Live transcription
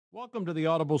Welcome to the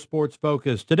Audible Sports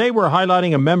Focus. Today we're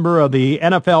highlighting a member of the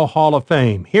NFL Hall of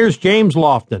Fame. Here's James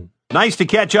Lofton. Nice to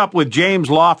catch up with James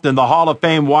Lofton, the Hall of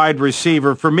Fame wide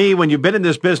receiver. For me, when you've been in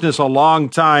this business a long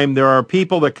time, there are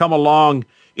people that come along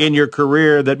in your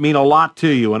career that mean a lot to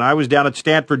you. And I was down at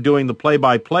Stanford doing the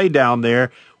play-by-play down there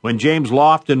when James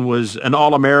Lofton was an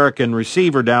All-American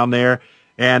receiver down there.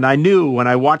 And I knew when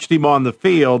I watched him on the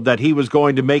field that he was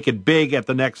going to make it big at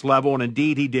the next level, and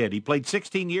indeed he did. He played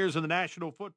 16 years in the National Football